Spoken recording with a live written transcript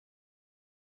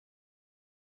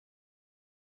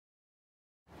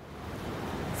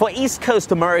For East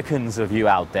Coast Americans of you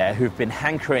out there who've been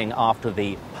hankering after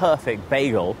the perfect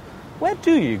bagel, where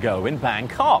do you go in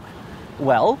Bangkok?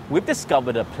 Well, we've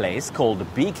discovered a place called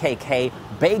BKK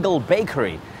Bagel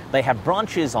Bakery. They have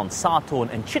branches on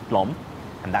Sathorn and Chitlom,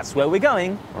 and that's where we're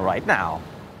going right now.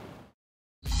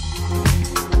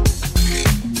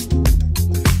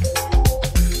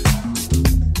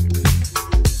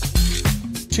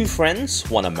 Two friends,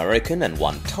 one American and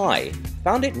one Thai,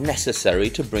 found it necessary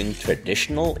to bring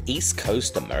traditional East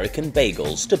Coast American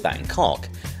bagels to Bangkok,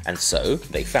 and so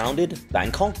they founded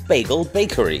Bangkok Bagel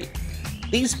Bakery.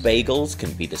 These bagels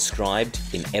can be described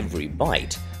in every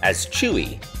bite as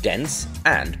chewy, dense,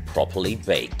 and properly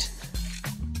baked.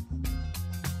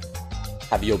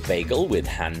 Have your bagel with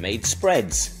handmade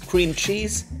spreads, cream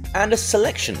cheese, and a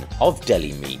selection of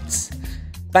deli meats.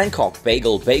 Bangkok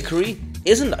Bagel Bakery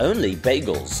isn't only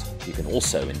bagels, you can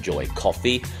also enjoy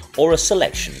coffee or a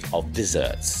selection of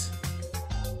desserts.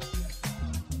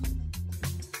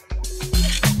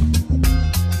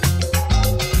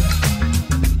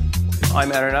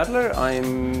 I'm Aaron Adler.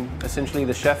 I'm essentially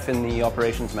the chef and the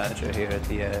operations manager here at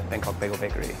the Bangkok Bagel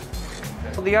Bakery.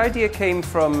 Well, the idea came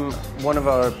from one of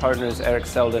our partners, Eric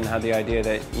Selden, had the idea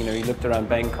that, he looked around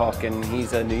Bangkok and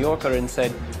he's a New Yorker and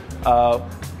said,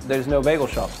 there's no bagel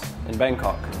shops in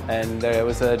Bangkok, and there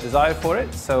was a desire for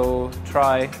it, so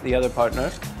Try, the other partner,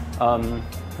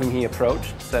 whom he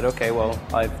approached, said, okay, well,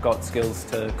 I've got skills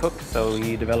to cook, so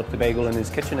he developed a bagel in his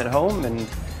kitchen at home, and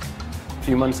a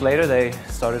few months later they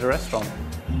started a restaurant.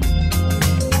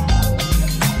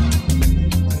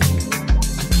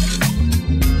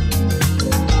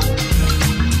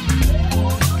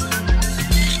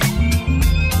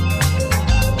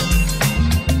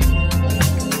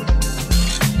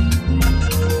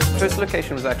 First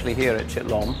location was actually here at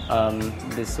Chitlom.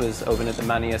 This was open at the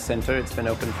Mania Center. It's been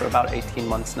open for about 18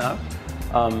 months now,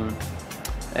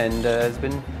 and it's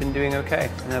been doing okay.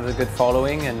 We have a good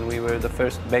following, and we were the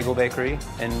first bagel bakery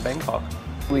in Bangkok.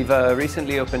 We've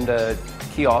recently opened a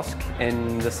kiosk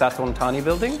in the Sathorn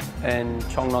building in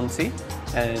Chongnonsi,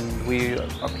 and we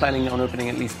are planning on opening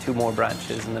at least 2 more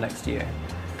branches in the next year.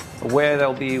 Where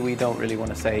they'll be, we don't really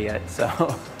want to say yet.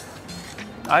 So.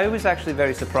 I was actually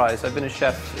very surprised. I've been a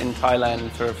chef in Thailand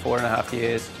for 4.5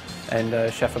 years and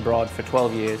a chef abroad for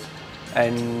 12 years.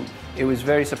 And it was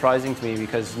very surprising to me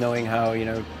because knowing how,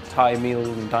 Thai meal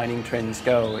and dining trends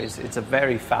go, it's a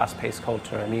very fast-paced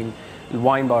culture. I mean,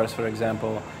 wine bars, for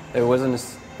example,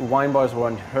 wine bars were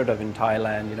unheard of in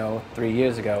Thailand, 3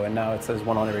 years ago, and now there's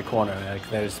one on every corner. Like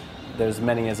there's as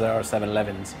many as there are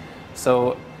 7-Elevens.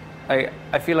 So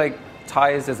I feel like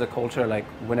Thais as a culture, like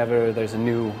whenever there's a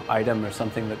new item or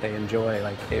something that they enjoy,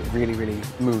 like it really, really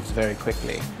moves very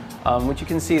quickly. Which you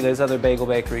can see, there's other bagel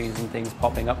bakeries and things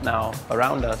popping up now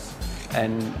around us.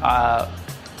 And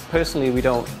personally, we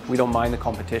don't mind the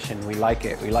competition. We like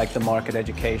it. We like the market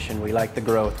education. We like the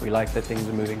growth. We like that things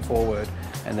are moving forward,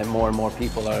 and that more and more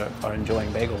people are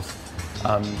enjoying bagels.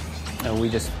 And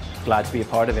we're just glad to be a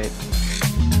part of it.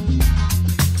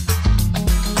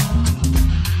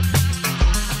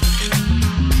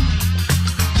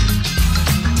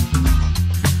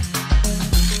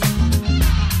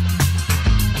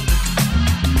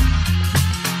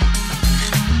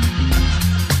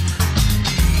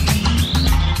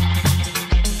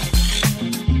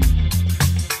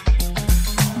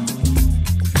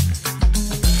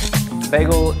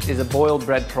 Bagel is a boiled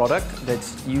bread product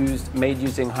that's made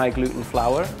using high gluten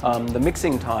flour. The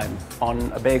mixing time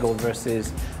on a bagel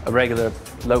versus a regular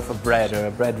loaf of bread or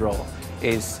a bread roll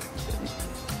is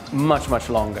much, much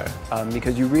longer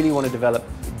because you really want to develop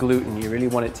gluten. You really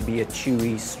want it to be a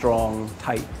chewy, strong,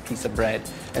 tight piece of bread.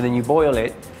 And then you boil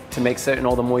it to make certain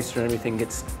all the moisture and everything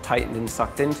gets tightened and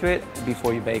sucked into it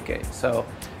before you bake it. So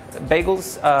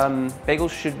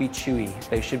bagels should be chewy.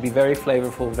 They should be very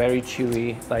flavorful, very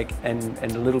chewy, and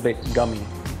a little bit gummy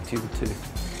too.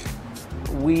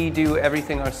 We do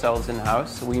everything ourselves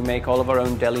in-house. We make all of our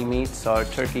own deli meats, our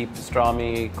turkey,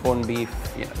 pastrami, corned beef,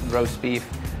 roast beef,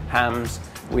 hams.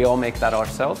 We all make that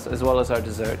ourselves, as well as our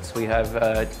desserts. We have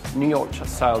New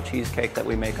York-style cheesecake that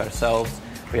we make ourselves.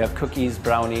 We have cookies,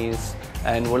 brownies,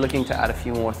 and we're looking to add a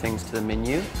few more things to the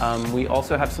menu. We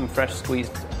also have some fresh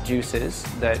squeezed juices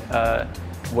that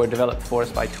were developed for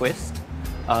us by Twist,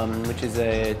 which is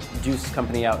a juice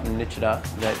company out in Nichida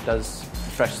that does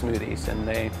fresh smoothies, and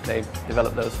they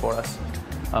developed those for us.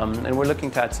 And we're looking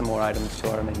to add some more items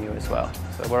to our menu as well.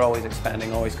 So we're always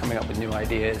expanding, always coming up with new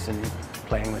ideas and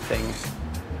playing with things.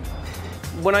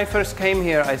 When I first came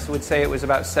here, I would say it was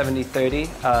about 70-30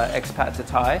 expat to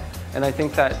Thai, and I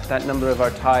think that number of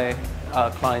our Thai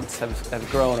clients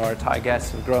have grown, or our Thai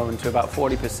guests have grown to about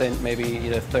 40%, maybe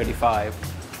 35.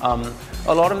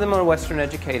 A lot of them are Western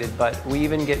educated, but we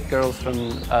even get girls from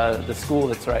the school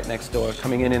that's right next door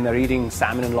coming in and they're eating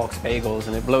salmon and lox bagels,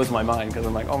 and it blows my mind because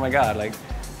I'm like, oh my God, like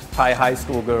Thai high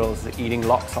school girls eating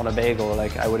lox on a bagel,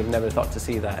 like I would have never thought to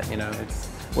see that, you know.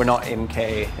 We're not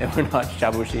MK and we're not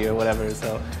shabushi or whatever,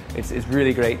 so it's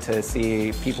really great to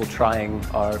see people trying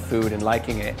our food and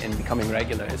liking it and becoming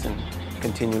regulars and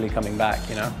continually coming back,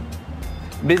 you know.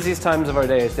 Busiest times of our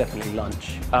day is definitely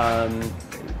lunch.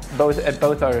 At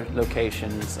both our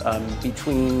locations,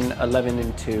 between 11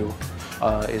 and 2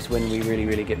 is when we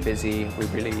really get busy. We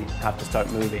really have to start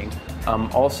moving.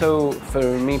 Also, for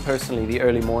me personally, the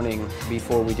early morning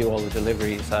before we do all the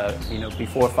deliveries, you know,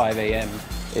 before 5 a.m.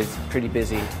 is pretty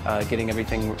busy, getting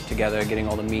everything together, getting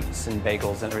all the meats and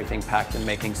bagels and everything packed and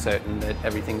making certain that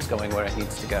everything's going where it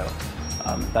needs to go.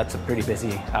 That's a pretty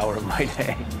busy hour of my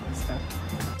day. So.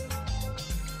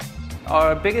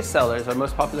 Our biggest sellers, our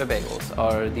most popular bagels,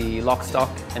 are the lox stock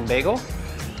and bagel,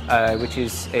 which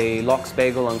is a lox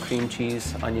bagel on cream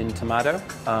cheese, onion, tomato,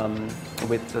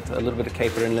 with a little bit of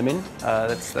caper and lemon.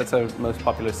 That's our most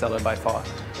popular seller by far.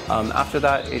 After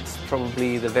that, it's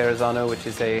probably the Verrazano, which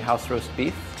is a house roast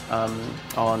beef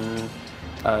on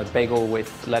bagel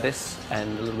with lettuce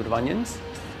and a little bit of onions.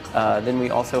 Then we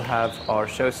also have our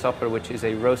showstopper, which is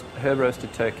a herb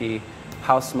roasted turkey,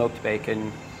 house smoked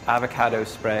bacon, avocado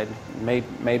spread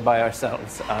made by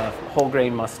ourselves, whole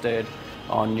grain mustard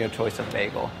on your choice of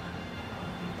bagel.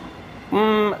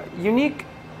 Unique,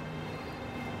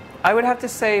 I would have to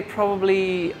say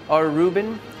probably our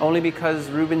Reuben, only because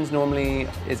Reuben's normally,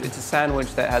 it's a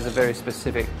sandwich that has a very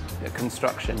specific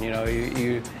construction. You know,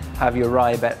 you have your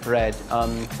rye bread.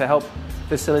 To help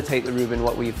facilitate the Reuben,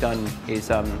 what we've done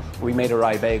is we made a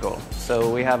rye bagel.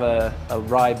 So we have a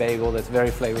rye bagel that's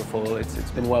very flavorful.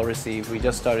 It's been well received. We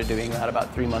just started doing that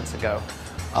about 3 months ago.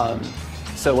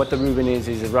 So what the Reuben is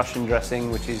a Russian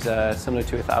dressing, which is similar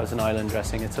to a Thousand Island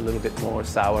dressing. It's a little bit more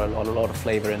sour, a lot of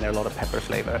flavor in there, a lot of pepper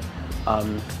flavor.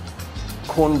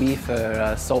 Corned beef,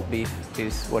 or salt beef,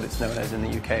 is what it's known as in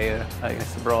the UK, I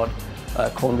guess abroad.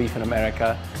 Corned beef in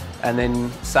America. And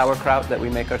then sauerkraut that we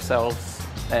make ourselves.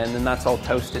 And then that's all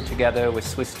toasted together with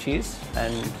Swiss cheese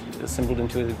and assembled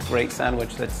into a great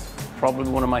sandwich that's probably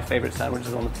one of my favorite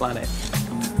sandwiches on the planet.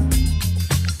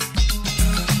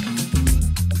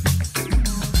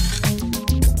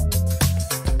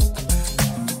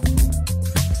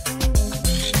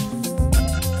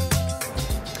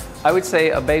 I would say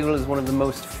a bagel is one of the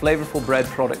most flavorful bread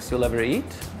products you'll ever eat,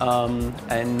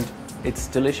 and it's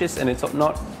delicious, and it's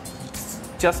not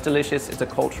just delicious, it's a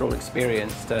cultural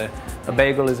experience. A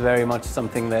bagel is very much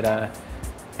something that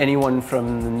anyone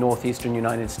from the northeastern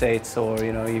United States, or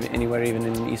you know, anywhere even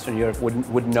in Eastern Europe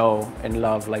would know and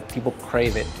love. Like, people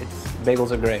crave it. Bagels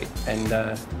are great, and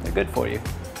they're good for you,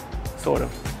 sort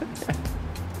of.